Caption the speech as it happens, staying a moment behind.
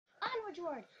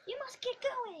onward. You must get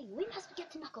going. We must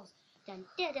get to Knuckles. Dun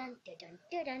dun dun dun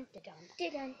dun dun dun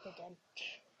dun dun dun dun.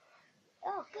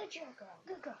 Oh, good job, girl.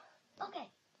 Good girl. Okay.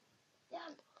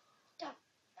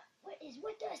 What is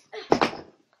with this?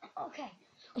 Okay.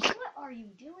 What are you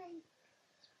doing?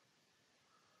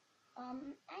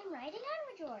 I'm riding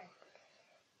Onward.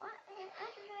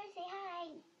 Onward, say hi.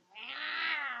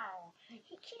 Wow.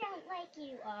 He don't like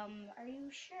you. Are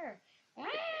you sure? Wow.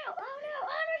 Oh no,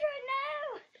 Onward,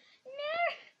 no. No.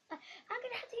 I'm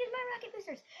gonna have to use my rocket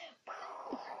boosters.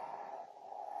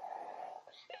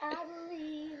 I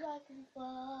believe I can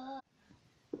fly.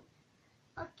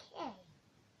 Okay.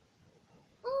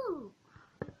 Ooh.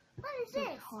 What is this?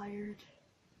 I'm tired.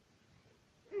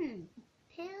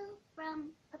 Pill from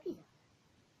a pizza.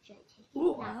 Should I take it?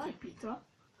 Ooh, I like pizza.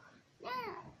 No,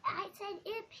 I said a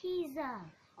pizza.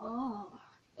 Oh.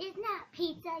 It's not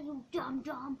pizza, you dumb.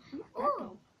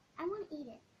 Ooh, I want to eat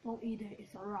it. Don't eat it.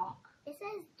 It's a rock. It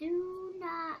says do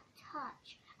not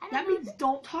touch. That means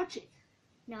don't touch it.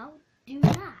 No, do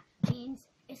not means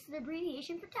it's the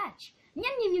abbreviation for touch. Yum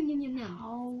yum yum yum yum yum.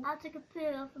 How? I'll take a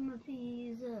pill from a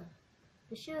pizza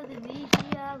to show the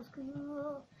VG I was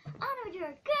cool. Onward,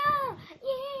 George, go!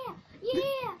 Yeah.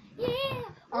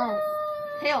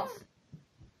 Tails.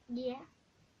 Yeah.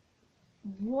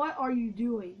 What are you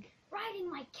doing? Riding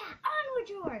my cat, Onward,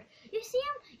 George. You see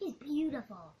him? He's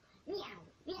beautiful. Meow.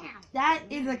 That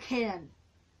is a can.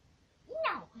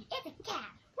 No, it's a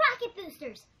cat. Rocket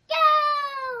boosters, go!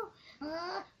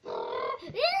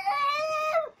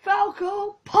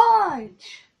 Falco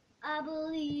punch! I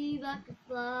believe I can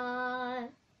fly.